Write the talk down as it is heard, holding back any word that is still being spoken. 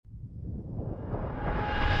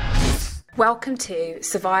Welcome to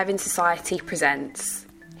Surviving Society Presents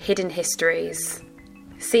Hidden Histories,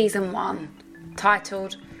 Season 1,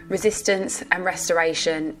 titled Resistance and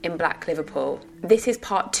Restoration in Black Liverpool. This is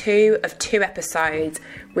part 2 of 2 episodes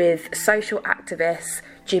with social activist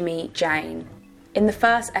Jimi Jagne. In the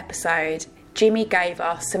first episode, Jimi gave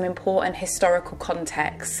us some important historical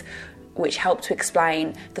context which helped to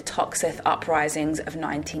explain the Toxteth uprisings of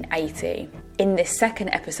 1980. In this second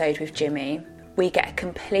episode with Jimi, we get a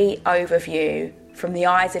complete overview from the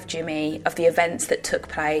eyes of Jimi of the events that took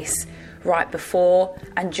place right before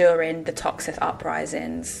and during the Toxteth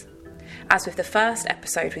uprisings. As with the first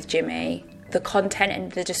episode with Jimi, the content and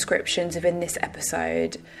the descriptions within this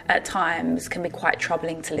episode at times can be quite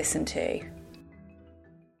troubling to listen to.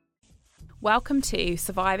 Welcome to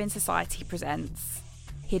Surviving Society Presents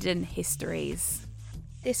Hidden Histories.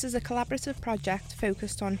 This is a collaborative project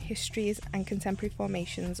focused on histories and contemporary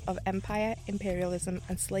formations of empire, imperialism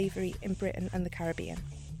and slavery in Britain and the Caribbean.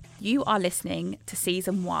 You are listening to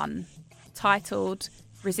Season 1, titled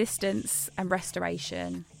Resistance and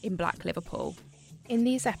Restoration in Black Liverpool. In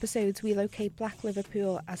these episodes, we locate Black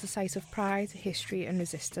Liverpool as a site of pride, history and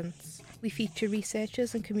resistance. We feature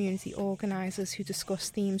researchers and community organisers who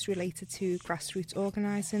discuss themes related to grassroots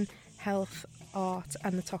organising, health, art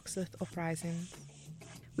and the Toxteth uprisings.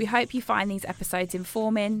 We hope you find these episodes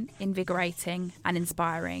informing, invigorating and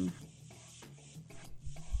inspiring.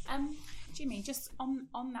 Jimi, just on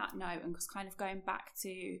that note, and just kind of going back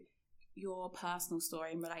to your personal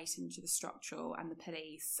story in relation to the structural and the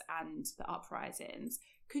police and the uprisings,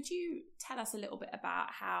 could you tell us a little bit about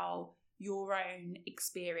how your own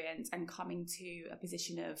experience and coming to a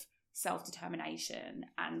position of self-determination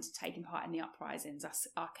and taking part in the uprisings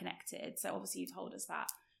are connected? So obviously you told us that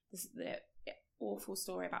the awful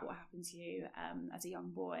story about what happened to you as a young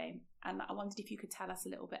boy, and I wondered if you could tell us a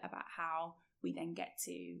little bit about how we then get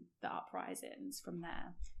to the uprisings from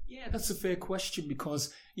there. Yeah, that's a fair question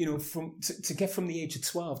because, you know, to get from the age of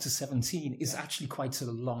 12 to 17 is actually quite a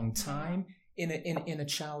long time in a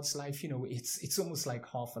child's life. You know, it's almost like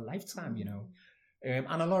half a lifetime, you know,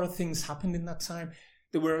 and a lot of things happened in that time.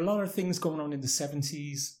 There were a lot of things going on in the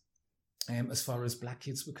 70s as far as black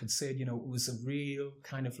kids were concerned. You know, it was a real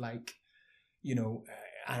kind of like, you know,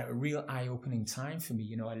 a real eye-opening time for me.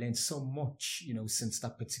 You know, I learned so much, you know, since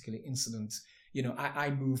that particular incident. You know,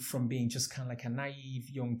 I moved from being just kind of like a naive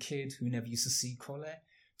young kid who never used to see colour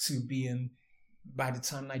to being, by the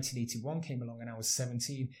time 1981 came along and I was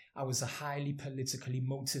 17, I was a highly politically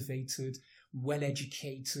motivated,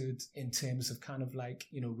 well-educated in terms of kind of like,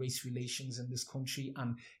 you know, race relations in this country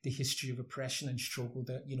and the history of oppression and struggle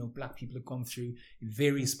that, you know, black people have gone through in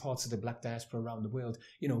various parts of the black diaspora around the world.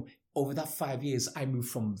 You know, over that 5 years, I moved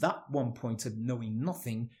from that one point of knowing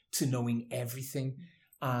nothing to knowing everything.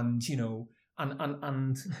 And, you know,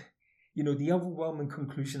 and you know, the overwhelming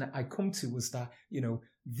conclusion that I come to was that, you know,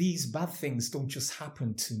 these bad things don't just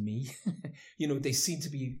happen to me. You know, they seem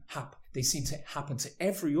to happen to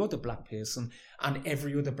every other black person and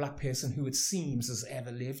every other black person who it seems has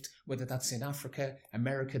ever lived, whether that's in Africa,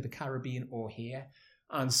 America, the Caribbean, or here.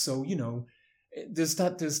 And so, you know, there's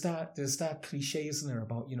that cliche, isn't there,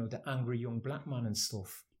 about, you know, the angry young black man and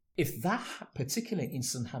stuff. If that particular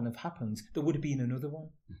incident hadn't have happened, there would have been another one.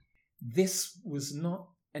 This was not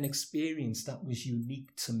an experience that was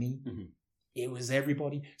unique to me. Mm-hmm. It was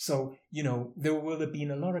everybody. So, you know, there will have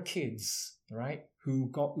been a lot of kids, right, who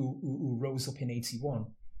rose up in 81,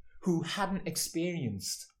 who hadn't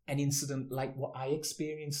experienced an incident like what I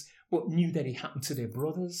experienced, but knew that it happened to their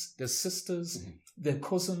brothers, their sisters, mm-hmm. their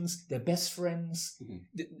cousins, their best friends,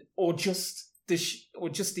 mm-hmm. or just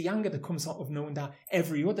the anger that comes out of knowing that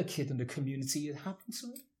every other kid in the community had happened to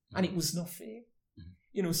them, mm-hmm. and it was not fair. Mm-hmm.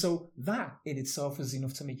 You know, so that in itself is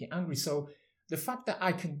enough to make you angry. So the fact that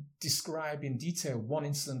I can describe in detail one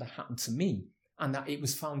incident that happened to me and that it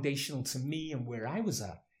was foundational to me and where I was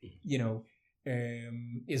at, you know,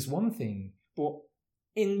 is one thing. But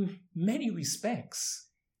in many respects,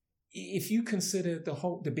 if you consider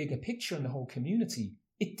the bigger picture and the whole community,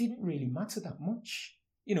 it didn't really matter that much.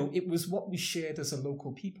 You know, it was what we shared as a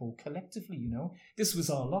local people collectively, you know. This was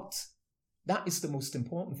our lot. That is the most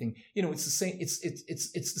important thing. You know, it's the same. It's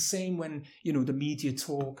the same when, you know, the media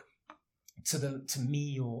talk to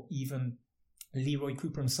me or even Leroy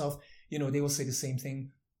Cooper himself. You know, they will say the same thing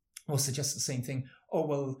or suggest the same thing. Oh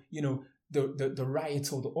well, you know, the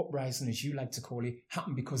riot or the uprising, as you like to call it,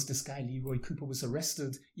 happened because this guy Leroy Cooper was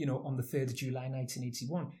arrested, you know, on the 3rd of July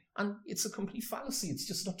 1981, and it's a complete fallacy. It's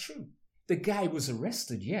just not true. The guy was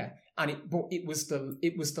arrested, yeah, but it was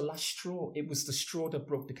the last straw. It was the straw that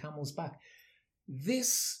broke the camel's back.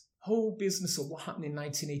 This whole business of what happened in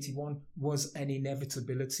 1981 was an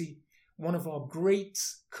inevitability. one of our great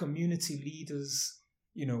community leaders,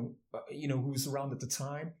 who was around at the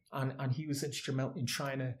time, and he was instrumental in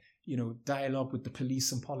trying to, dialogue with the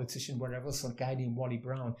police and politicians, wherever. So a guy named Wally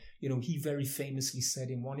Brown, he very famously said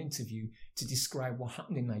in one interview to describe what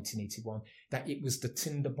happened in 1981, that it was the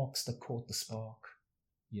tinderbox that caught the spark,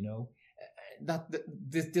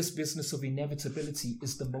 this business of inevitability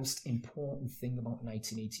is the most important thing about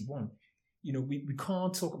 1981. We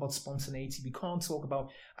can't talk about spontaneity. We can't talk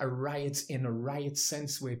about a riot in a riot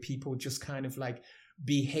sense where people just kind of like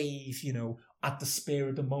behave, at the spur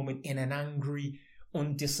of the moment in an angry,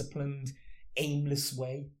 undisciplined, aimless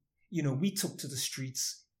way. We took to the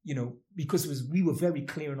streets, because we were very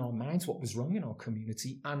clear in our minds what was wrong in our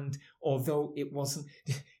community. And although it wasn't,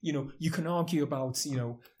 you can argue about,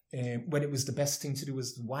 when it was the best thing to do,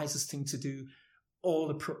 was the wisest thing to do, all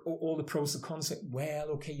the pros and cons. Well,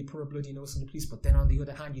 okay, you put a bloody nose on the police, but then on the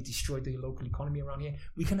other hand, you destroyed the local economy around here.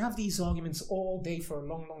 We can have these arguments all day for a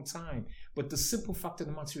long, long time. But the simple fact of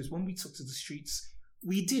the matter is, when we took to the streets,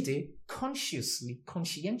 we did it conscientiously,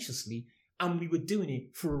 and we were doing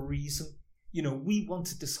it for a reason. We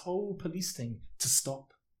wanted this whole police thing to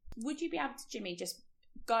stop. Would you be able to, Jimmy, just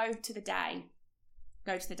go to the day,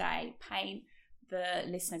 paint the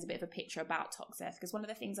listeners a bit of a picture about Toxteth? Because one of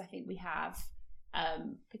the things I think we have,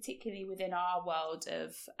 particularly within our world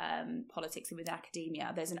of politics and with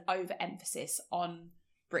academia, there's an overemphasis on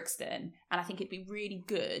Brixton, and I think it'd be really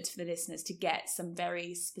good for the listeners to get some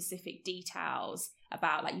very specific details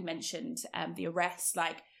about, like you mentioned, the arrest,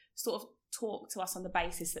 like sort of talk to us on the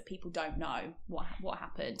basis that people don't know what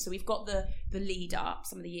happened. So we've got the lead up,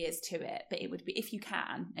 some of the years to it, but it would be, if you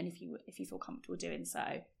can, and if you feel comfortable doing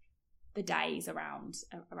so, the days around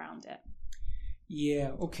it.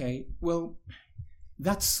 Yeah, okay. Well,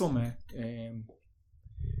 that summer,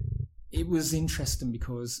 it was interesting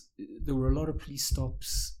because there were a lot of police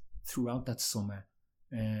stops throughout that summer.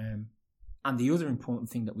 And the other important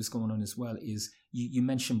thing that was going on as well is, you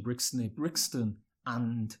mentioned Brixton there. Brixton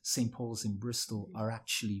and St. Paul's in Bristol are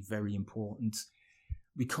actually very important.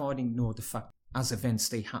 We can't ignore the fact, as events,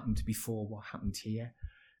 they happened before what happened here.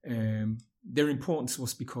 They're important to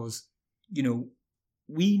us because,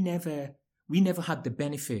 we never had the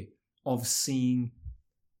benefit of seeing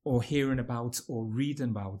or hearing about or reading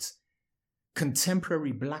about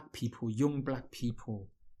contemporary black people, young black people,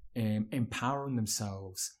 empowering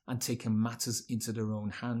themselves and taking matters into their own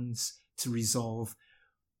hands to resolve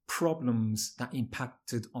problems that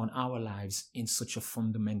impacted on our lives in such a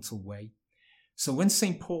fundamental way. So when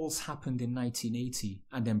St. Paul's happened in 1980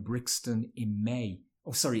 and then Brixton in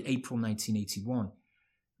April 1981,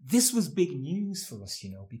 this was big news for us,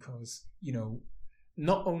 because,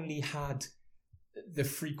 not only had the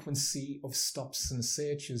frequency of stops and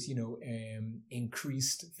searches,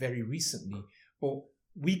 increased very recently, but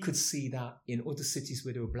we could see that in other cities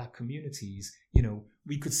where there were black communities,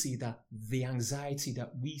 we could see that the anxiety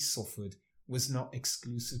that we suffered was not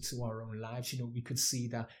exclusive to our own lives. We could see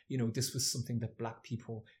that, this was something that black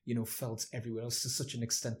people, felt everywhere else, to such an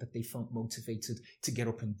extent that they felt motivated to get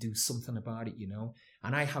up and do something about it,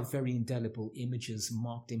 And I have very indelible images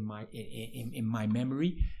marked in my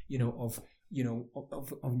memory, of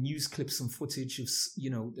news clips and footage of,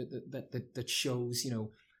 that shows,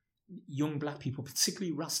 young black people,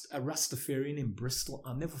 particularly a Rastafarian in Bristol.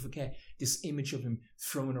 I'll never forget this image of him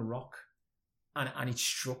throwing a rock, and it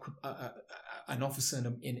struck an officer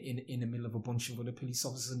in the middle of a bunch of other police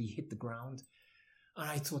officers, and he hit the ground. And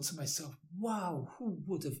I thought to myself, wow, who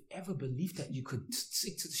would have ever believed that you could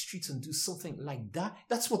take to the streets and do something like that?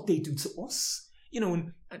 That's what they do to us,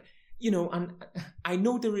 and I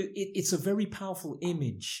know it's a very powerful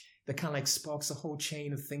image that kind of like sparks a whole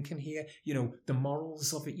chain of thinking here, the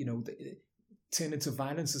morals of it, turn into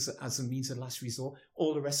violence as a means of last resort,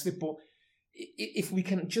 all the rest of it. But if we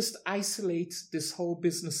can just isolate this whole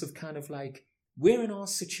business of kind of like, we're in our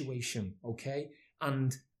situation, okay?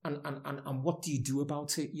 And what do you do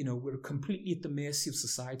about it? We're completely at the mercy of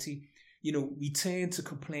society. We turn to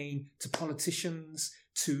complain to politicians,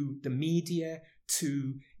 to the media,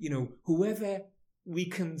 to, whoever we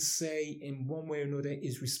can say in one way or another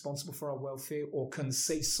is responsible for our welfare or can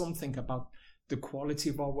say something about the quality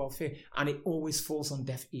of our welfare, and it always falls on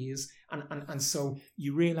deaf ears. And so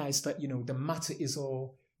you realize that, the matter is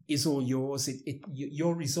all yours.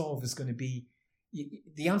 Your resolve is going to be,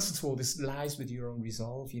 the answer to all this lies with your own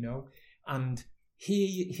resolve, and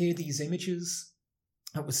hear these images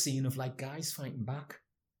that we're seeing of like guys fighting back.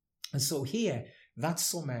 And so here, that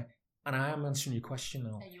summer, and I am answering your question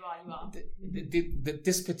now. Yeah, you are.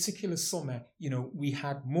 This particular summer, we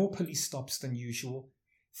had more police stops than usual.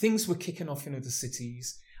 Things were kicking off in other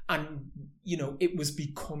cities. And, you know, it was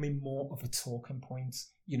becoming more of a talking point.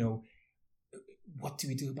 You know, what do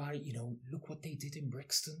we do about it? You know, look what they did in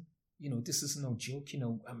Brixton. You know, this is no joke, you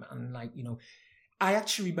know, and like, you know, I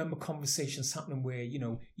actually remember conversations happening where, you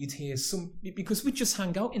know, you'd hear some, because we'd just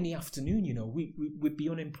hang out in the afternoon, you know, we'd be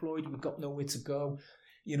unemployed, we'd got nowhere to go,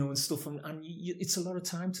 you know, and stuff. And it's a lot of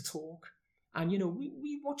time to talk. And, you know,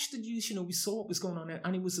 we watched the news, you know, we saw what was going on,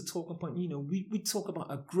 and it was a talking point, you know, we'd talk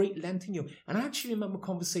about a great length, you know. And I actually remember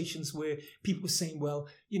conversations where people were saying, well,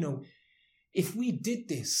 you know, if we did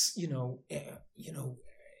this,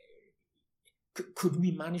 could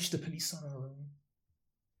we manage the police on our own?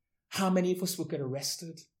 How many of us would get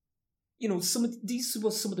arrested? You know, these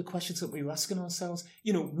were some of the questions that we were asking ourselves.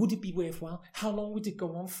 You know, would it be worthwhile? How long would it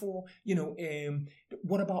go on for? You know,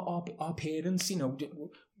 what about our parents? You know,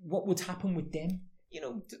 what would happen with them? You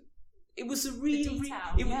know, it was a really,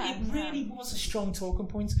 it really was a strong talking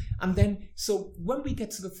point. And then, so when we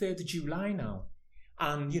get to the 3rd of July now,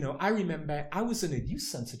 and, you know, I remember I was in a youth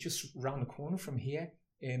centre just round the corner from here,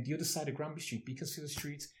 the other side of Granby Street, Beaconsfield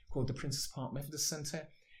Street, called the Princess Park Methodist Centre.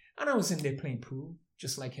 And I was in there playing pool,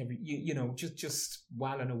 just like just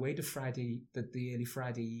whiling away the early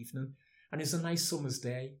Friday evening. And it was a nice summer's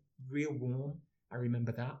day, real warm. I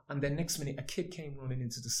remember that. And then next minute, a kid came running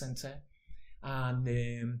into the centre, and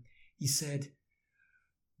he said,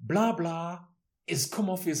 blah, blah, is come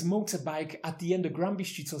off his motorbike at the end of Granby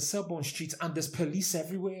Street or Selborne Street, and there's police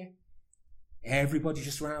everywhere. Everybody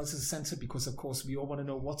just ran out to the centre because, of course, we all want to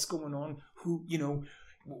know what's going on. Who, you know,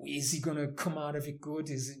 is he going to come out of it good?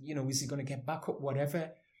 Is he going to get back up?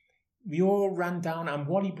 Whatever. We all ran down, and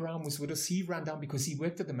Wally Brown was with us. He ran down because he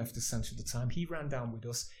worked at the Methodist Centre at the time. He ran down with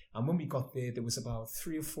us, and when we got there was about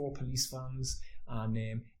 3 or 4 police vans,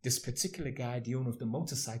 and this particular guy, the owner of the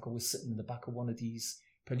motorcycle, was sitting in the back of one of these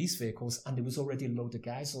police vehicles, and there was already a load of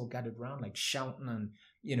guys all gathered around, like shouting and,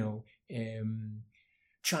 you know,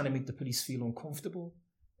 trying to make the police feel uncomfortable,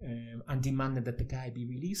 and demanding that the guy be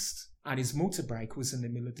released. And his motorbike was in the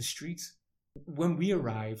middle of the street. When we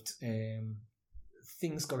arrived,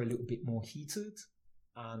 things got a little bit more heated,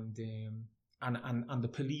 and the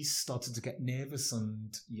police started to get nervous,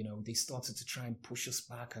 and, you know, they started to try and push us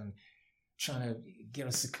back and trying to get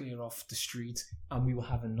us to clear off the street, and we were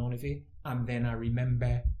having none of it. And then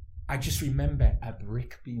I just remember a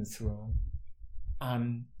brick being thrown,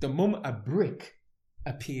 and the moment a brick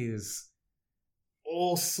appears,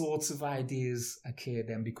 all sorts of ideas occur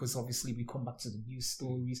then, because obviously we come back to the news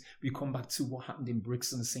stories, we come back to what happened in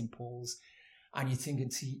Brixton and St. Paul's, and you're thinking,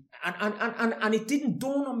 and it didn't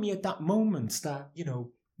dawn on me at that moment that, you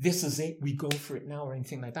know, this is it, we go for it now, or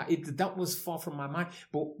anything like that. That was far from my mind.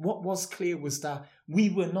 But what was clear was that we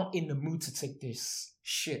were not in the mood to take this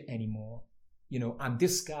shit anymore, you know, and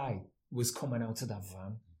this guy was coming out of that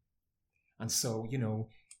van. And so, you know,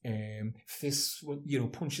 fists were, you know,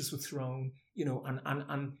 punches were thrown, you know,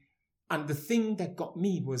 and the thing that got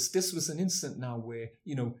me was, this was an incident now where,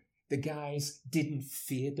 you know, the guys didn't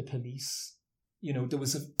fear the police. You know, there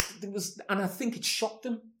was, and I think it shocked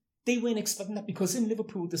them. They weren't expecting that, because in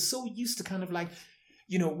Liverpool, they're so used to kind of like,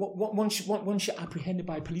 you know, once you're apprehended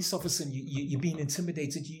by a police officer and you're being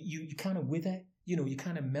intimidated, you kind of wither, you know, you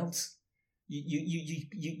kind of melt.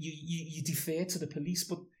 You defer to the police.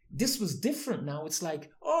 But this was different now. It's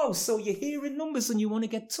like, oh, so you're hearing numbers and you want to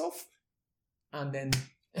get tough. And then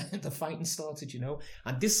the fighting started, you know.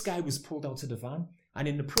 And this guy was pulled out of the van. And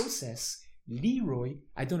in the process, Leroy,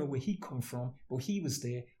 I don't know where he come from, but he was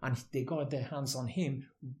there, and they got their hands on him,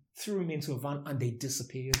 threw him into a van, and they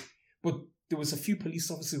disappeared. But there was a few police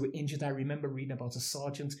officers who were injured. I remember reading about a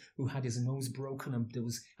sergeant who had his nose broken, and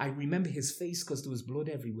I remember his face because there was blood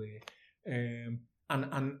everywhere.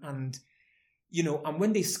 And you know, and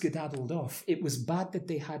when they skedaddled off, it was bad that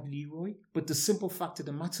they had Leroy, but the simple fact of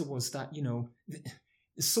the matter was that, you know,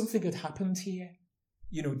 something had happened here.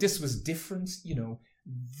 You know, this was different. You know,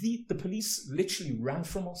 the police literally ran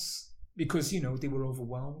from us because, you know, they were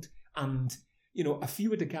overwhelmed. And, you know, a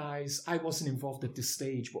few of the guys, I wasn't involved at this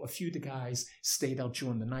stage, but a few of the guys stayed out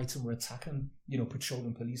during the night and were attacking, you know,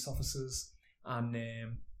 patrolling police officers. And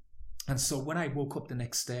so when I woke up the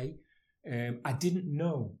next day, I didn't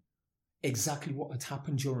know exactly what had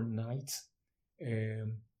happened during the night.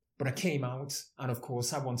 But I came out, and of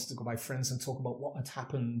course I wanted to go by friends and talk about what had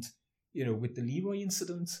happened, you know, with the Leroy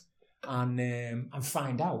incident, and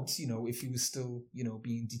find out, you know, if he was still, you know,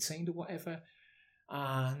 being detained or whatever.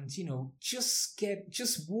 And, you know, just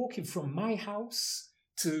walking from my house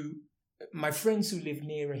to my friends who live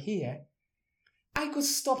nearer here, I got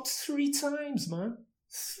stopped 3 times, man.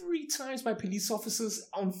 3 times by police officers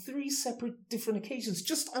on 3 separate different occasions,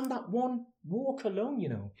 just on that one walk alone, you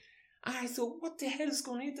know. And I thought, what the hell is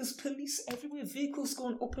going on? There's police everywhere, vehicles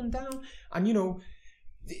going up and down. And,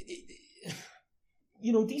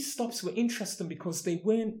 these stops were interesting because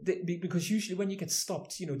because usually when you get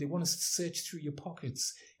stopped, they want to search through your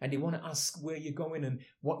pockets and they want to ask where you're going and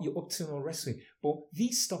what you're up to and all the rest of it. But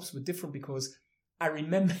these stops were different because I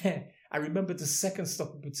remember the second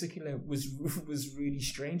stop in particular was really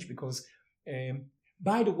strange because,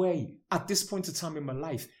 by the way, at this point in time in my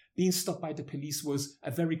life, being stopped by the police was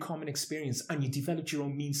a very common experience, and you developed your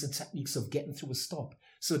own means and techniques of getting through a stop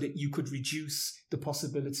so that you could reduce the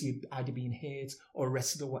possibility of either being hit or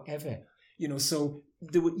arrested or whatever. So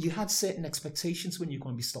you had certain expectations when you're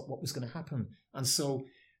going to be stopped, what was going to happen. And so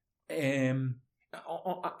I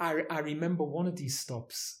remember one of these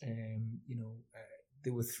stops,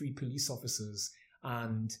 there were 3 police officers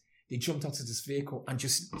and they jumped out of this vehicle and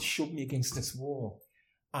just shoved me against this wall.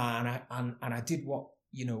 And I did what,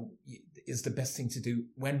 is the best thing to do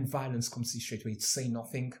when violence comes to you straight away. Say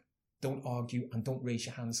nothing, don't argue, and don't raise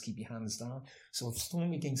your hands, keep your hands down. So I've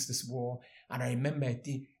thrown against this wall. And I remember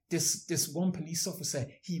this one police officer,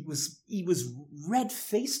 he was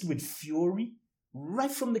red-faced with fury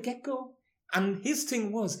right from the get-go. And his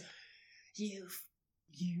thing was, you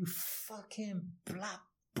fucking black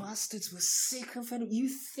bastards, we're sick of it. You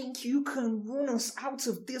think you can run us out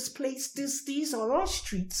of this place? These are our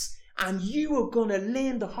streets. And you are going to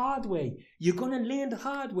learn the hard way. You're going to learn the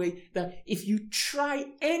hard way that if you try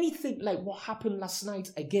anything like what happened last night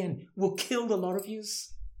again, we'll kill a lot of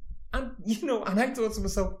yous. And, and I thought to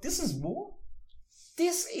myself, this is war.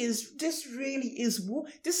 This really is war.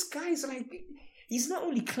 This guy's like, he's not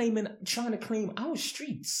only trying to claim our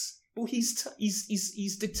streets, but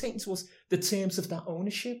he's dictating to us the terms of that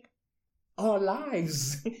ownership, our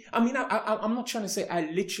lives. I mean, I'm not trying to say I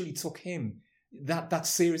literally took him that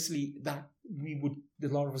seriously, that a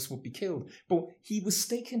lot of us would be killed. But he was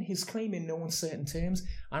staking his claim in no uncertain terms.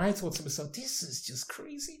 And I thought to myself, this is just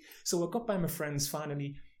crazy. So I got by my friends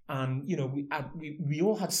finally, and, we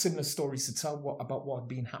all had similar stories to tell about what had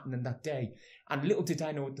been happening that day. And little did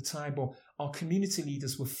I know at the time, but our community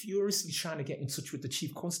leaders were furiously trying to get in touch with the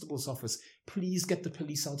Chief Constable's office. Please get the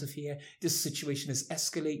police out of here. This situation is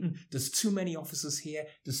escalating. There's too many officers here.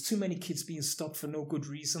 There's too many kids being stopped for no good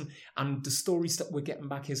reason. And the stories that we're getting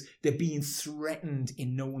back is they're being threatened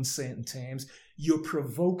in no uncertain terms. You're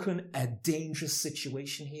provoking a dangerous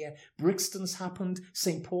situation here. Brixton's happened.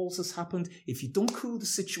 St. Paul's has happened. If you don't cool the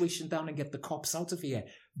situation down and get the cops out of here,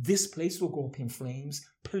 this place will go up in flames.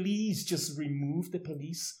 Please just remove the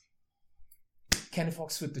police. Kenneth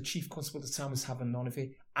Oxford, the Chief Constable at the time, was having none of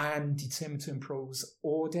it. I am determined to impose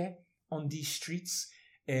order on these streets.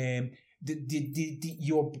 Your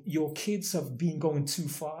kids have been going too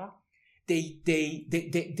far. They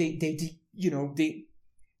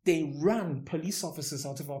ran police officers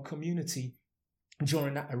out of our community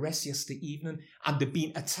during that arrest yesterday evening, and they've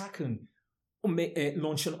been attacking,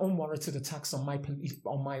 launching unwarranted attacks on my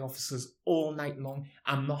officers all night long.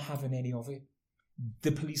 I'm not having any of it.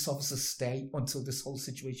 The police officers stay until this whole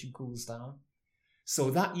situation cools down.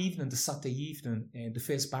 So that evening, the Saturday evening, the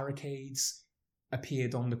first barricades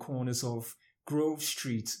appeared on the corners of Grove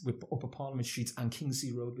Street with Upper Parliament Street and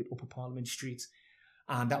Kingsley Road with Upper Parliament Street.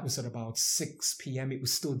 And that was at about 6 p.m. It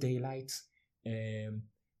was still daylight.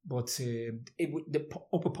 But the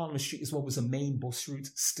Upper Parliament Street is what was a main bus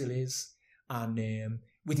route, still is. And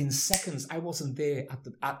within seconds, I wasn't there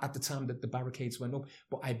at the time that the barricades went up,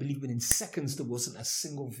 but I believe within seconds there wasn't a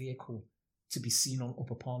single vehicle to be seen on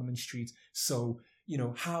Upper Parliament Street. So,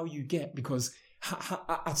 how you get, because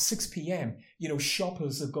at 6 p.m.,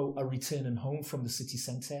 shoppers are returning home from the city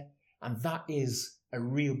centre, and that is a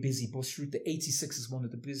real busy bus route. The 86 is one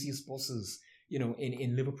of the busiest buses,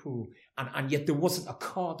 in Liverpool, and yet there wasn't a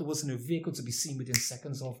car, there wasn't a vehicle to be seen within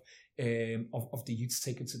seconds of the youths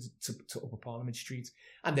taken to Upper Parliament Street.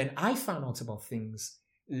 And then I found out about things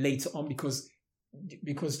later on because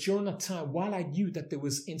during that time, while I knew that there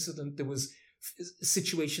was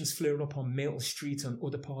situations flaring up on Myrtle Street and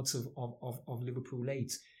other parts of Liverpool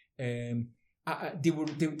 8, they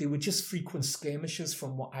were just frequent skirmishes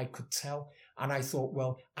from what I could tell. And I thought,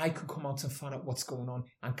 well, I could come out and find out what's going on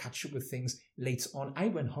and catch up with things later on. I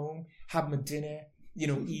went home, had my dinner,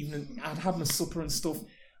 evening, I'd had my supper and stuff.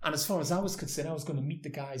 And as far as I was concerned, I was going to meet the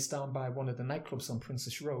guys down by one of the nightclubs on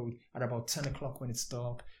Princess Road at about 10 o'clock when it's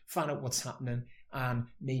dark, find out what's happening, and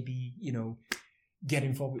maybe, get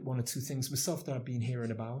involved with one or two things myself that I've been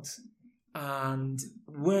hearing about. And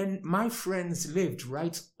when my friends lived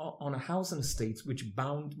right on a housing estate which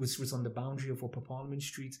was on the boundary of Upper Parliament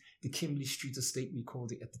Street, the Kimberley Street estate we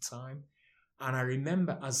called it at the time. And I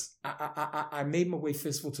remember as I made my way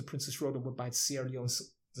first of all to Princess Road and went by Sierra Leone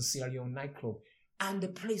the Sierra Leone nightclub, and the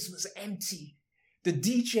place was empty. The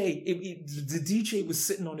DJ was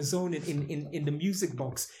sitting on his own in the music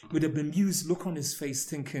box with a bemused look on his face,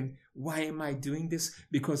 thinking, why am I doing this?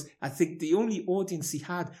 Because I think the only audience he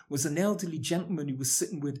had was an elderly gentleman who was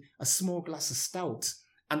sitting with a small glass of stout,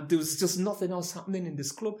 and there was just nothing else happening in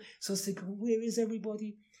this club. So I was thinking, where is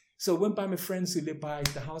everybody? So I went by my friends who live by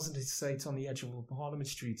the housing estate on the edge of Parliament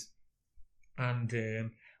Street. And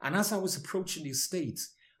as I was approaching the estate,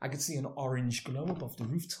 I could see an orange glow above the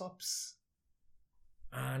rooftops.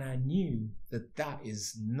 And I knew that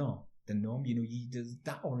is not the norm. You know,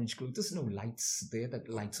 that orange glow, there's no lights there that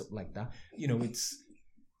lights up like that. You know, it's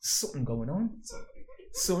something going on.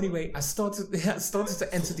 So anyway, I started to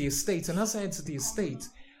enter the estate. And as I entered the estate,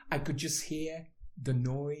 I could just hear the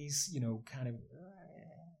noise, you know, kind of.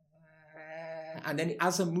 And then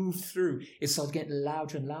as I moved through, it started getting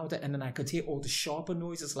louder and louder. And then I could hear all the sharper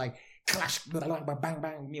noises like clash, bang, bang,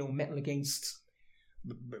 bang, you know, metal against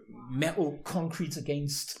metal, concrete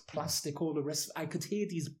against plastic, all the rest. I could hear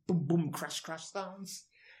these boom, boom, crash, crash sounds.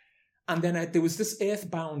 And then there was this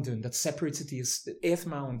earth mound that separated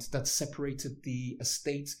the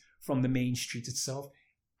estate from the main street itself.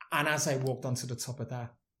 And as I walked onto the top of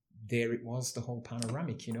that, there it was, the whole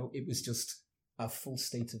panoramic, you know. It was just a full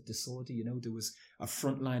state of disorder, you know. There was a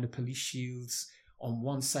front line of police shields. On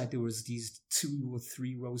one side, there was these 2 or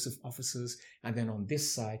 3 rows of officers. And then on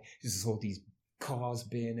this side, there's all these cars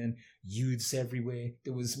burning, youths everywhere.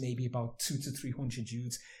 There was maybe about 200 to 300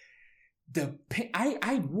 youths.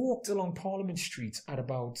 I walked along Parliament Street at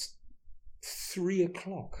about 3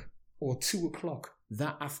 o'clock or 2 o'clock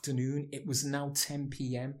that afternoon. It was now 10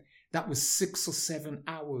 p.m. That was 6 or 7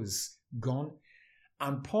 hours gone.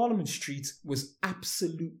 And Parliament Street was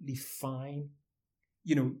absolutely fine.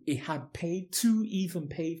 You know, it had 2 even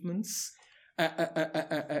pavements,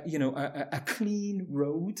 a clean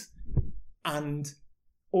road, and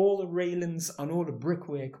all the railings and all the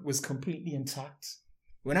brickwork was completely intact.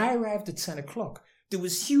 When I arrived at 10 o'clock, there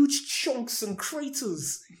was huge chunks and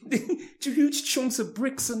craters, huge chunks of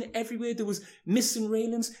bricks and everywhere. There was missing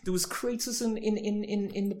railings. There was craters in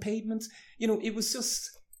the pavement. You know, it was just,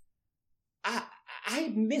 I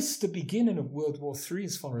had missed the beginning of World War III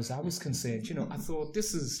as far as I was concerned. You know, I thought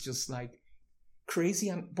this is just like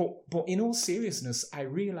crazy. But in all seriousness, I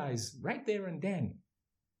realized right there and then,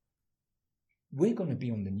 we're going to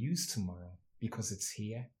be on the news tomorrow because it's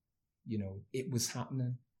here. You know, it was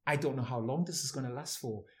happening. I don't know how long this is going to last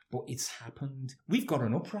for, but it's happened. We've got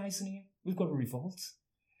an uprising here. We've got a revolt.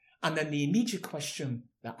 And then the immediate question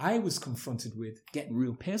that I was confronted with, getting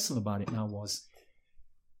real personal about it now, was,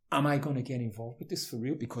 am I going to get involved with this for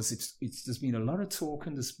real? Because there's been a lot of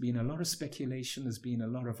talking, there's been a lot of speculation, there's been a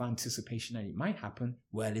lot of anticipation that it might happen.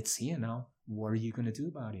 Well, it's here now. What are you going to do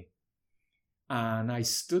about it? And I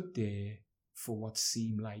stood there for what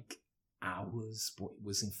seemed like hours, but it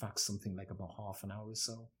was in fact something like about half an hour or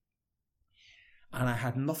so. And I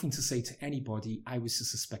had nothing to say to anybody. I was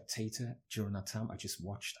just a spectator during that time. I just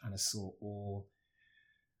watched and I saw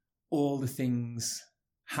all the things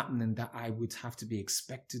happening that I would have to be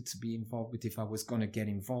expected to be involved with if I was going to get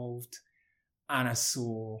involved. And I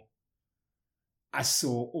saw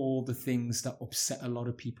all the things that upset a lot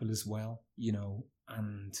of people as well, you know,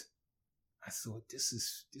 and I thought, this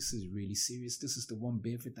is really serious. This is the one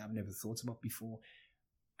bit of it that I've never thought about before.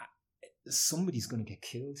 Somebody's going to get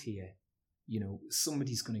killed here. You know,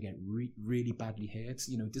 somebody's going to get really badly hurt.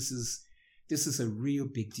 You know, this is a real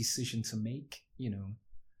big decision to make, you know.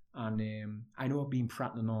 And I know I've been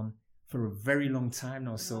prattling on for a very long time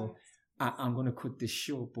now, so I'm going to cut this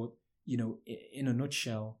short. But, you know, in a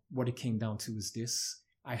nutshell, what it came down to was this.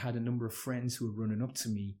 I had a number of friends who were running up to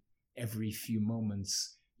me every few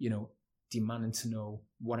moments, you know, demanding to know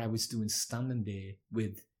what I was doing standing there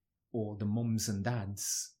with all the mums and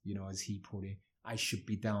dads, you know, as he put it. I should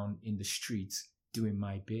be down in the street doing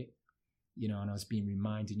my bit, you know, and I was being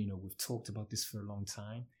reminded, you know, we've talked about this for a long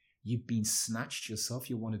time. You've been snatched yourself.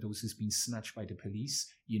 You're one of those who's been snatched by the police.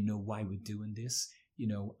 You know why we're doing this, you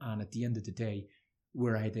know, and at the end of the day,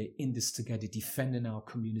 we're either in this together defending our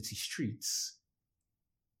community streets,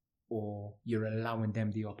 or you're allowing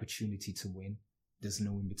them the opportunity to win. There's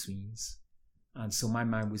no in-betweens. And so my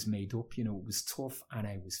mind was made up, you know, it was tough, and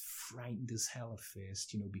I was frightened as hell at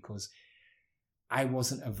first, you know, because I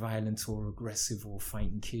wasn't a violent or aggressive or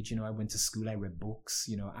fighting kid. You know, I went to school, I read books,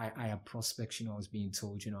 you know, I had prospects, you know, I was being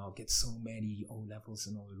told, you know, I'll get so many O levels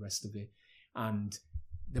and all the rest of it. And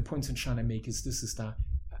the point I'm trying to make is that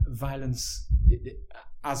violence,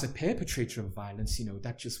 as a perpetrator of violence, you know,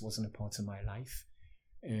 that just wasn't a part of my life.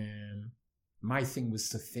 My thing was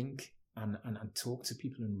to think and talk to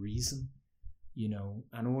people and reason.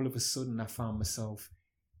 and all of a sudden I found myself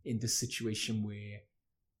in this situation where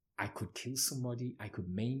I could kill somebody, I could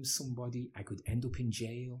maim somebody, I could end up in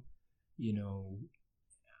jail,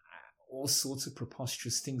 all sorts of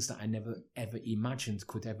preposterous things that I never ever imagined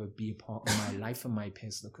could ever be a part of my life and my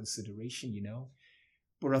personal consideration,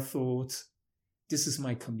 But I thought, this is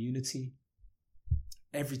my community.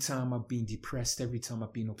 Every time I've been depressed, every time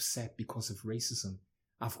I've been upset because of racism,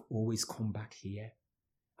 I've always come back here.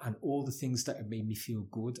 And all the things that have made me feel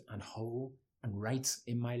good and whole and right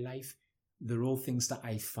in my life, they're all things that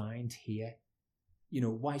I find here.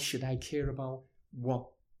 Why should I care about what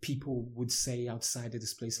people would say outside of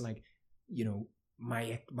this place? Like,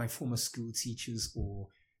 my former school teachers or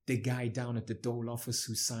the guy down at the dole office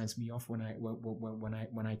who signs me off when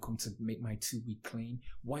I come to make my 2-week claim.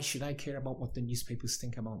 Why should I care about what the newspapers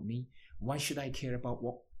think about me? Why should I care about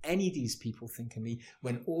what any of these people think of me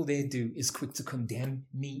when all they do is quick to condemn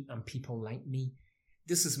me and people like me?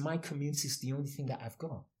 This is my community. It's the only thing that I've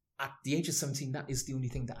got. At the age of 17, that is the only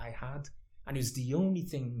thing that I had. And it was the only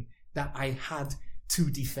thing that I had to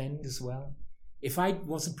defend as well. If I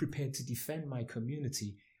wasn't prepared to defend my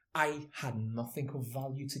community, I had nothing of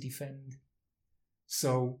value to defend.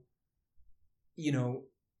 So,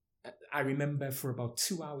 I remember for about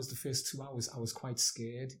 2 hours, the first 2 hours, I was quite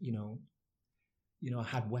scared, I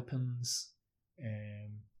had weapons.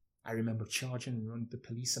 I remember charging and running the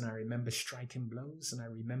police, and I remember striking blows, and I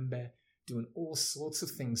remember doing all sorts of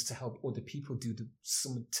things to help other people do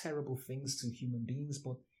some terrible things to human beings.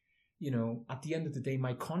 But, at the end of the day,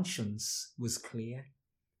 my conscience was clear.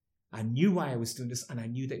 I knew why I was doing this, and I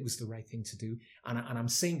knew that it was the right thing to do. And I'm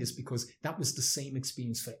saying this because that was the same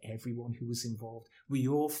experience for everyone who was involved. We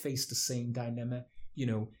all faced the same dilemma,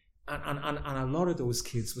 and a lot of those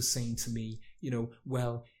kids were saying to me,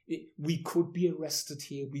 we could be arrested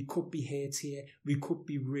here, we could be hurt here, we could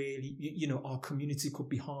be really, our community could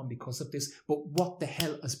be harmed because of this, but what the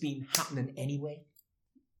hell has been happening anyway?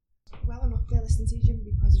 Well, I'm up there listening to you, Jim,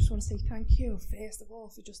 because I just want to say thank you, first of all,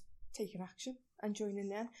 for just taking action and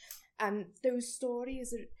joining in. And those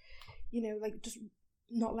stories are, just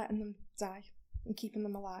not letting them die and keeping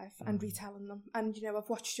them alive and retelling them. And, I've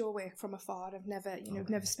watched your work from afar. I've never,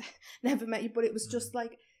 never met you, but it was just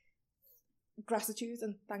like gratitude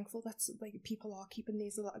and thankful that people are keeping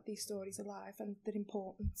these stories alive, and they're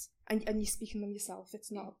important. And you're speaking them yourself.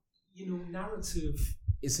 It's not. Narrative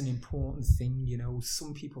is an important thing.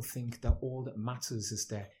 Some people think that all that matters is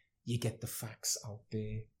that you get the facts out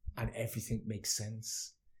there and everything makes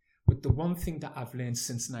sense. But the one thing that I've learned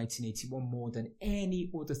since 1981 more than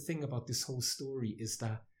any other thing about this whole story is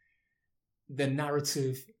that the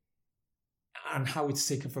narrative and how it's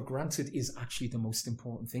taken for granted is actually the most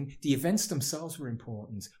important thing. The events themselves were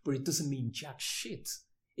important, but it doesn't mean jack shit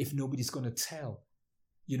if nobody's going to tell,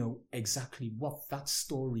 exactly what that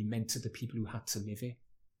story meant to the people who had to live it.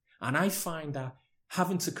 And I find that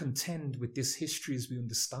having to contend with this history as we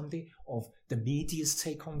understand it, of the media's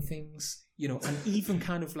take on things, and even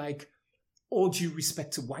kind of like, all due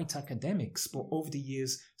respect to white academics, but over the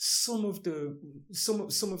years, some of the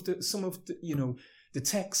the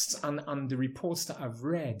texts and the reports that I've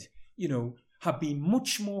read, have been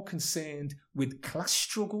much more concerned with class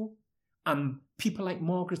struggle and people like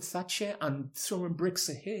Margaret Thatcher and throwing bricks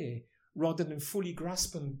at her, rather than fully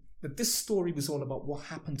grasping that this story was all about what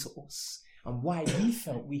happened to us and why we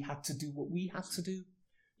felt we had to do what we had to do.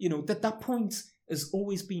 That point has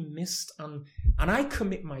always been missed. And I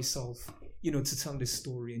commit myself, to tell this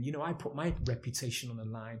story. And, I put my reputation on the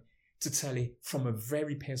line to tell it from a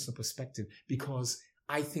very personal perspective, because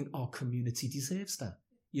I think our community deserves that,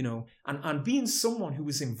 and being someone who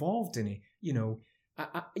was involved in it,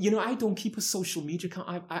 I don't keep a social media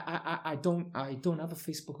account. I don't have a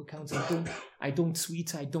Facebook account. I don't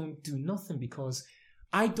tweet. I don't do nothing, because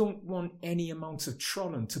I don't want any amount of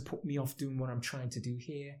trolling to put me off doing what I'm trying to do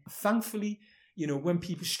here. Thankfully, when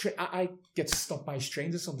people I get stopped by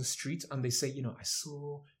strangers on the street and they say, I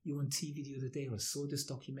saw you on TV the other day, or I saw this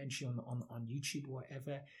documentary on YouTube or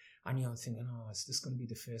whatever, and I'm thinking, is this going to be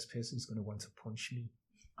the first person who's going to want to punch me?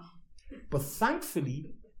 But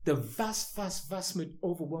thankfully, the vast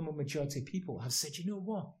overwhelming majority of people have said, you know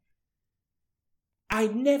what? I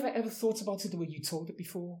never ever thought about it the way you told it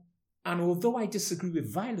before. And although I disagree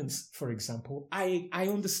with violence, for example, I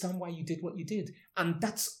understand why you did what you did. And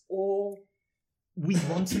that's all we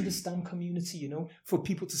want in this damn community, for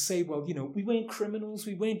people to say, well, we weren't criminals.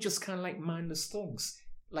 We weren't just kind of like mindless thugs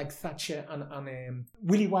like Thatcher and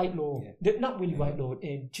Willie Whitelaw. Yeah. Not Willie Whitelaw.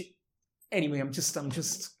 Anyway, I'm just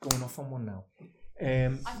going off on one now.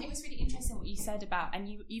 I think it was really interesting what you said about, and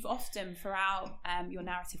you've often throughout your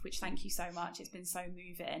narrative, which thank you so much, it's been so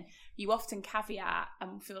moving, you often caveat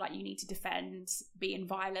and feel like you need to defend being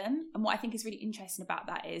violent. And what I think is really interesting about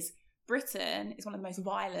that is Britain is one of the most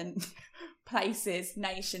violent places,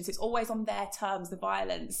 nations. It's always on their terms, the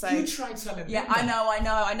violence. So you try telling me. Yeah, I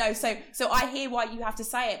know. So I hear why you have to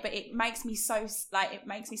say it, but it makes me so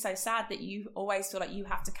sad that you always feel like you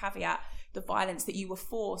have to caveat the violence that you were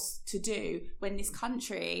forced to do when this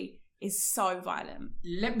country is so violent.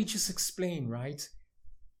 Let me just explain, right?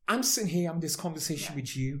 I'm sitting here having this conversation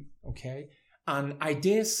with you, okay? And I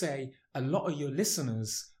dare say a lot of your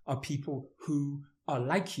listeners are people who are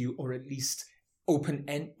like you, or at least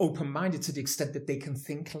open-minded to the extent that they can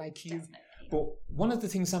think like you. Definitely. But one of the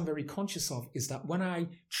things I'm very conscious of is that when I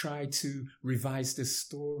try to revise this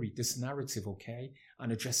story, this narrative, okay,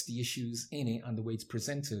 and address the issues in it and the way it's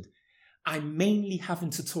presented, I'm mainly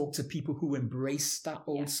having to talk to people who embrace that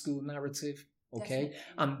old school narrative, okay?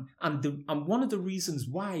 And one of the reasons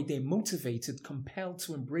why they're motivated, compelled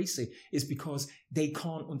to embrace it, is because they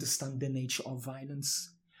can't understand the nature of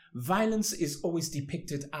violence. Violence is always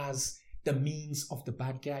depicted as the means of the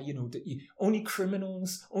bad guy. You know, only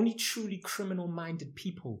criminals, only truly criminal-minded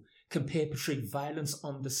people can perpetrate violence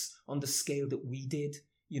on the scale that we did.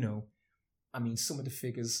 You know, I mean, some of the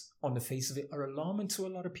figures on the face of it are alarming to a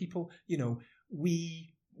lot of people. You know,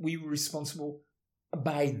 we were responsible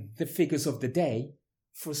by the figures of the day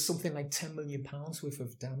for something like £10 million worth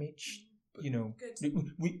of damage. You know,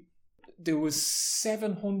 there was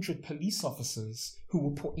 700 police officers who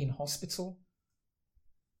were put in hospital.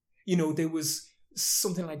 You know, there was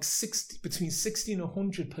something like between 60 and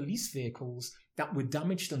 100 police vehicles that were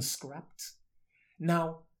damaged and scrapped.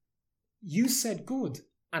 Now, you said good,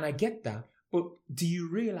 and I get that, but do you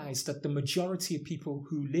realize that the majority of people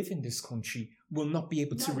who live in this country will not be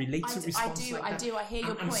able to relate to response like that? I hear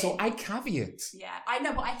your point. And so I caveat. Yeah, I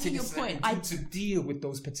know, but I hear your point. To deal with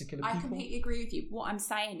those particular people. I completely agree with you. What I'm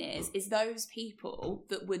saying is those people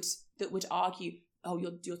that would argue, oh,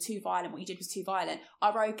 you're too violent, what you did was too violent,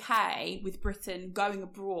 are okay with Britain going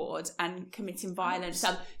abroad and committing violence.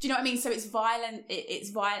 Do you know what I mean? So it's violent.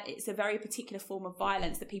 It's a very particular form of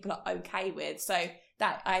violence that people are okay with. So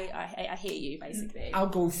that I hear you basically. I'll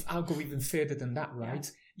go even further than that, right?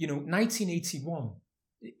 Yeah. You know, 1981,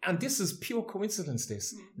 and this is pure coincidence.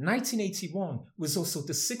 1981 was also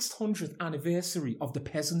the 600th anniversary of the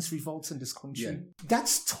Peasants' Revolt in this country. Yeah.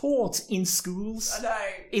 That's taught in schools. I know.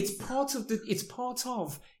 It's part of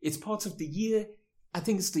the year. I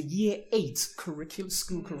think it's the year 8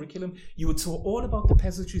 school curriculum. You were taught all about the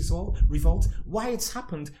Peasants' Revolt, why it's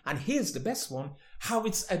happened, and here's the best one: how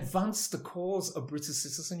it's advanced the cause of British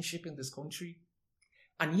citizenship in this country.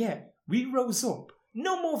 And yet we rose up.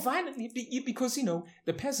 No more violently, because, you know,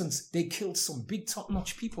 the peasants, they killed some big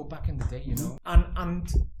top-notch people back in the day, you know.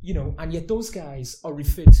 And yet those guys are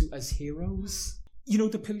referred to as heroes. You know,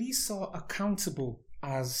 the police are accountable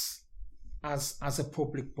as a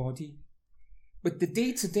public body. But the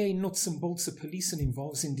day-to-day nuts and bolts of policing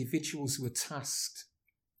involves individuals who are tasked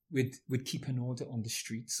with keeping order on the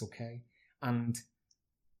streets, okay? And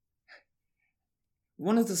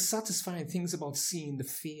one of the satisfying things about seeing the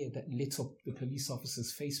fear that lit up the police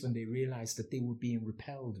officers' face when they realized that they were being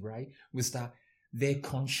repelled, right, was that their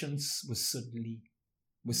conscience was suddenly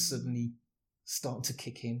starting to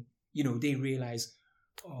kick in. You know, they realized,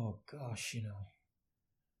 oh gosh, you know,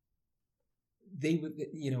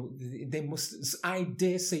 they must, I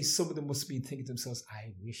dare say some of them must have been thinking to themselves,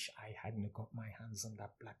 I wish I hadn't got my hands on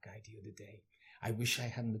that black guy the other day. I wish I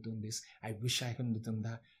hadn't done this. I wish I hadn't done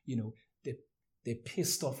that. You know, they're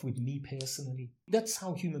pissed off with me personally. That's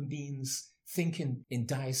how human beings think in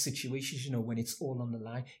dire situations, you know, when it's all on the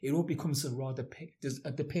line. It all becomes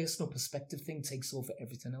the personal perspective thing takes over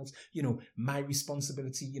everything else. You know, my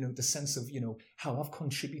responsibility, you know, the sense of, you know, how I've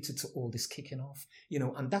contributed to all this kicking off, you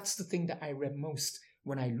know, and that's the thing that I read most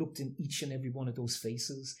when I looked in each and every one of those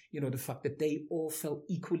faces, you know, the fact that they all felt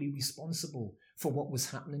equally responsible for what was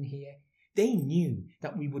happening here. They knew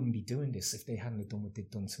that we wouldn't be doing this if they hadn't done what they'd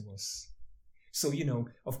done to us. So, you know,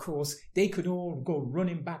 of course, they could all go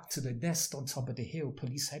running back to the nest on top of the hill,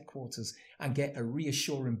 police headquarters, and get a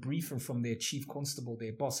reassuring briefing from their chief constable,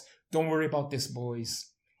 their boss. Don't worry about this, boys.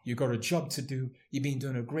 You got a job to do. You've been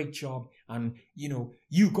doing a great job. And, you know,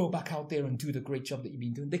 you go back out there and do the great job that you've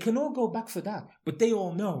been doing. They can all go back for that. But they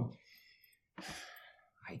all know,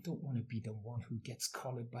 I don't want to be the one who gets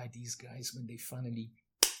collared by these guys when they finally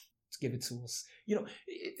give it to us. You know,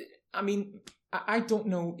 I mean, I don't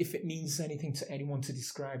know if it means anything to anyone to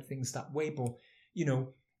describe things that way, but, you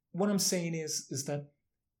know, what I'm saying is that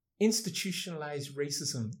institutionalized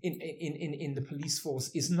racism in the police force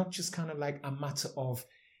is not just kind of like a matter of,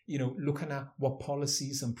 looking at what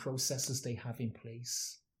policies and processes they have in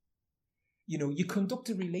place. You conduct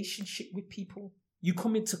a relationship with people. You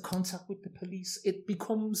come into contact with the police. It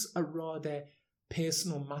becomes a rather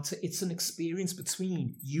personal matter. It's an experience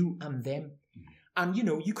between you and them. And,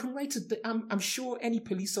 you can write it. I'm sure any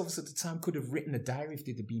police officer at the time could have written a diary if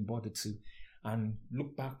they'd have been bothered to, and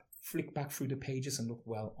flick back through the pages and look,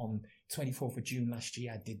 well, on 24th of June last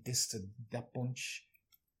year, I did this to that bunch.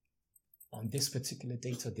 On this particular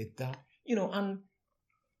date, I did that.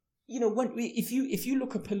 If you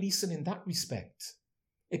look at policing in that respect,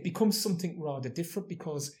 it becomes something rather different,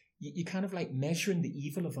 because you kind of like measuring the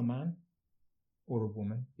evil of a man or a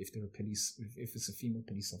woman, if it's a female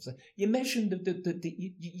police officer. You're measuring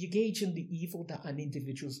you're gauging the evil that an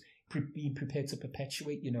individual's being prepared to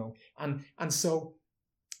perpetuate, and so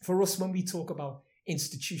for us, when we talk about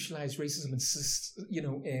institutionalized racism and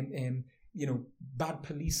bad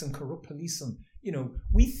police and corrupt policing,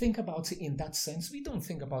 we think about it in that sense. We don't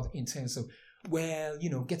think about it in terms of, well,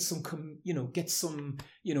 get some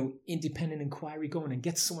independent inquiry going and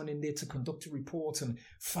get someone in there to conduct a report and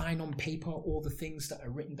find on paper all the things that are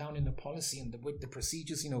written down in the policy and with the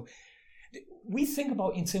procedures. We think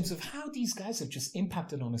about in terms of how these guys have just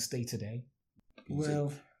impacted on us day to day.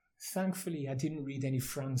 Well, thankfully, I didn't read any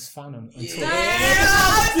Frantz Fanon until... This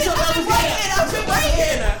has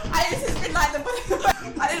been like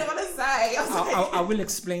I didn't want to say. I will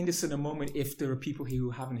explain this in a moment if there are people here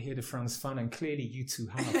who haven't heard of Frantz Fanon. Clearly, you two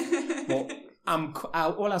have. But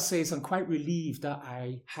all I'll say is I'm quite relieved that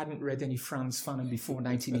I hadn't read any Frantz Fanon before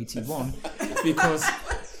 1981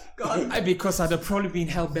 because I'd have probably been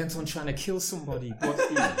hell-bent on trying to kill somebody. But...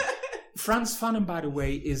 Frantz Fanon, by the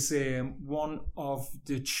way, is one of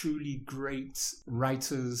the truly great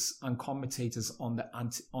writers and commentators on the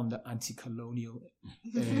anti-colonial,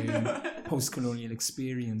 post-colonial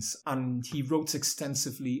experience. And he wrote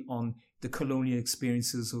extensively on the colonial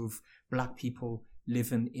experiences of Black people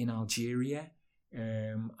living in Algeria,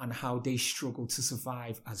 and how they struggled to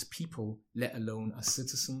survive as people, let alone as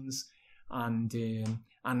citizens. And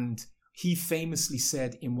he famously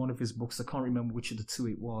said in one of his books, I can't remember which of the two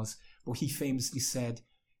it was, but he famously said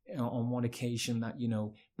on one occasion that,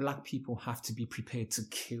 Black people have to be prepared to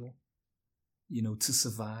kill, to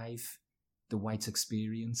survive the white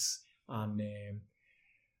experience. And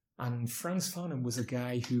Frantz Fanon was a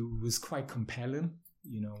guy who was quite compelling.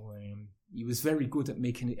 He was very good at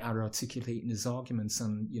articulating his arguments.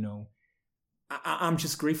 And, I'm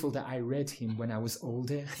just grateful that I read him when I was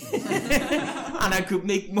older and I could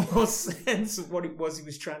make more sense of what it was he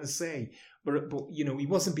was trying to say. But he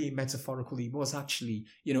wasn't being metaphorical. He was actually,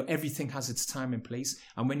 everything has its time and place.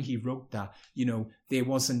 And when he wrote that, there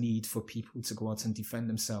was a need for people to go out and defend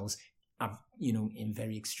themselves, in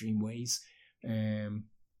very extreme ways.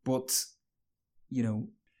 But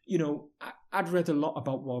I'd read a lot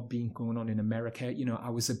about what had been going on in America. I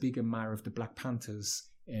was a big admirer of the Black Panthers,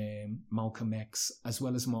 Malcolm X, as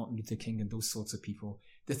well as Martin Luther King and those sorts of people.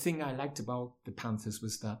 The thing I liked about the Panthers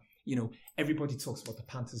was that, everybody talks about the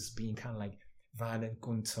Panthers as being kind of like violent,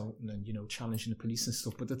 gun-toting and, challenging the police and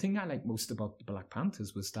stuff. But the thing I liked most about the Black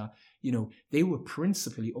Panthers was that, they were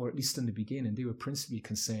principally, or at least in the beginning, they were principally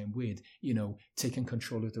concerned with, taking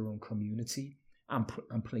control of their own community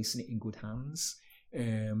and placing it in good hands,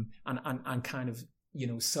 and kind of,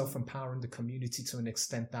 self-empowering the community to an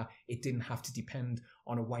extent that it didn't have to depend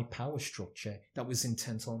on a white power structure that was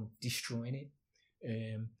intent on destroying it.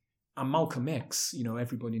 And Malcolm X,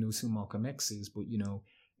 everybody knows who Malcolm X is, but,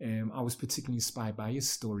 I was particularly inspired by his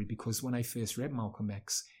story because when I first read Malcolm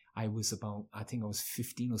X, I was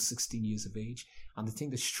 15 or 16 years of age. And the thing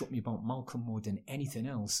that struck me about Malcolm more than anything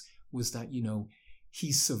else was that,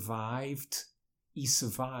 he survived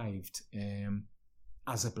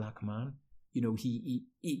as a Black man. He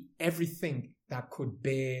everything that could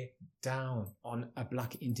bear down on a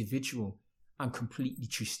Black individual and completely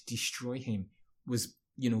destroy him was,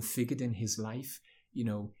 figured in his life. He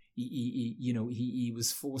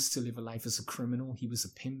was forced to live a life as a criminal. He was a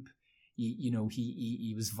pimp.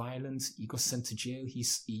 He was violent. He got sent to jail. He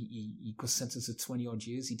got sentenced to 20 odd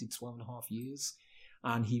years. He did 12 and a half years.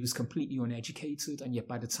 And he was completely uneducated. And yet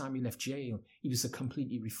by the time he left jail, he was a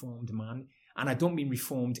completely reformed man. And I don't mean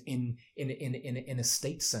reformed in a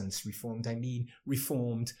state sense reformed. I mean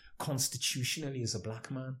reformed constitutionally as a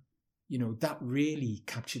Black man. That really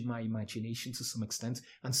captured my imagination to some extent.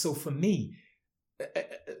 And so for me,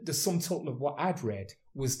 the sum total of what I'd read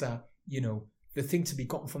was that, the thing to be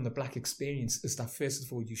gotten from the Black experience is that first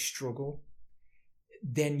of all, you struggle.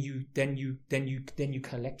 Then you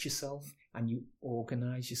collect yourself. and you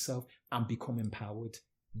organize yourself and become empowered.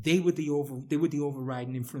 They were the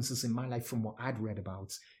overriding influences in my life from what I'd read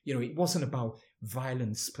about. You know, it wasn't about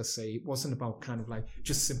violence per se. It wasn't about kind of like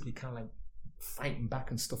just simply kind of like fighting back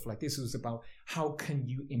and stuff like this. It was about how can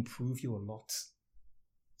you improve your lot,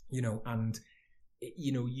 you know, and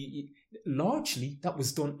you know, largely that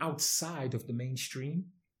was done outside of the mainstream.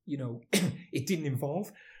 You know, it didn't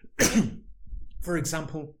involve, for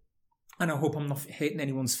example, and I hope I'm not hurting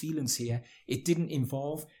anyone's feelings here, it didn't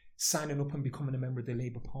involve signing up and becoming a member of the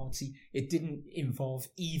Labour Party. It didn't involve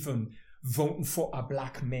even voting for a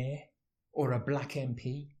black mayor or a black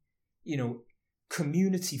MP. You know,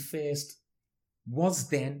 community first was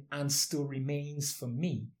then and still remains for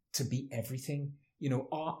me to be everything. You know,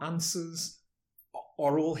 our answers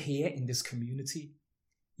are all here in this community.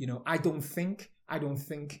 You know, I don't think,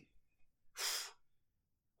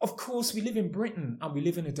 of course, we live in Britain and we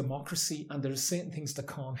live in a democracy, and there are certain things that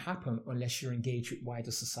can't happen unless you're engaged with wider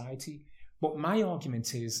society. But my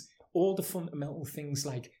argument is all the fundamental things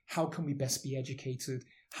like how can we best be educated?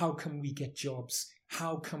 How can we get jobs?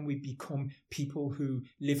 How can we become people who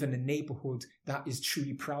live in a neighborhood that is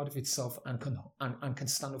truly proud of itself and can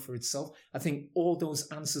stand up for itself? I think all those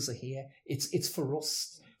answers are here. It's for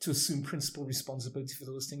us to assume principal responsibility for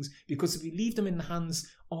those things, because if we leave them in the hands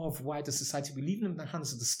of wider society, we leave them in the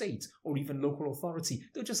hands of the state or even local authority,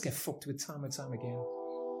 they'll just get fucked with time and time again.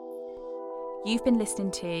 You've been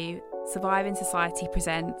listening to Surviving Society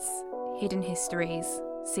Presents Hidden Histories,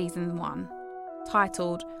 Season 1,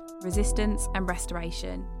 titled Resistance and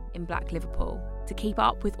Restoration in Black Liverpool. To keep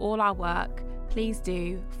up with all our work, please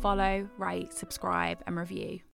do follow, rate, subscribe and review.